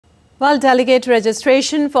Well, delegate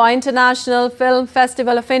registration for International Film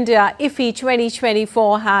Festival of India IFFI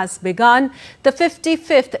 2024 has begun. The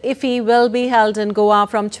 55th IFFI will be held in Goa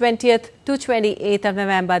from 20th to 28th of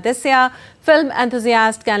November this year. Film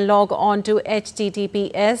enthusiasts can log on to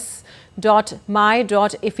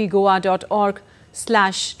https://my.iffigoa.org/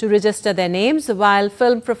 to register their names, while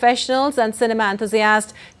film professionals and cinema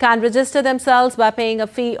enthusiasts can register themselves by paying a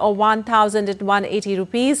fee of 1,180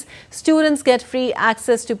 rupees. Students get free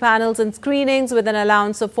access to panels and screenings with an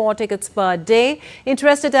allowance of 4 tickets per day.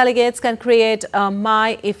 Interested delegates can create a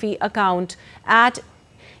My IFFI account at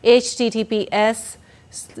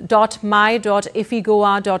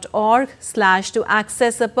https://my.iffigoa.org/ to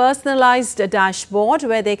access a personalized dashboard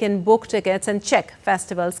where they can book tickets and check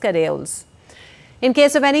festival schedules. In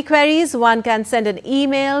case of any queries, one can send an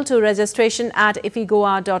email to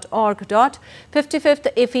registration@iffigoa.org. 55th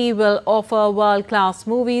IFFI will offer world-class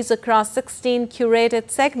movies across 16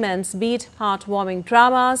 curated segments, be it heartwarming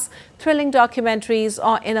dramas, thrilling documentaries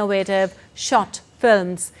or innovative short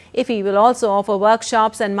films. IFFI will also offer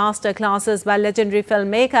workshops and master classes by legendary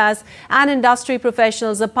filmmakers and industry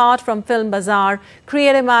professionals apart from Film Bazaar,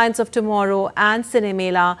 Creative Minds of Tomorrow and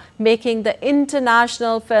Cinemela, making the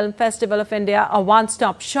International Film Festival of India a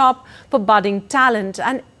one-stop shop for budding talent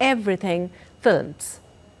and everything films.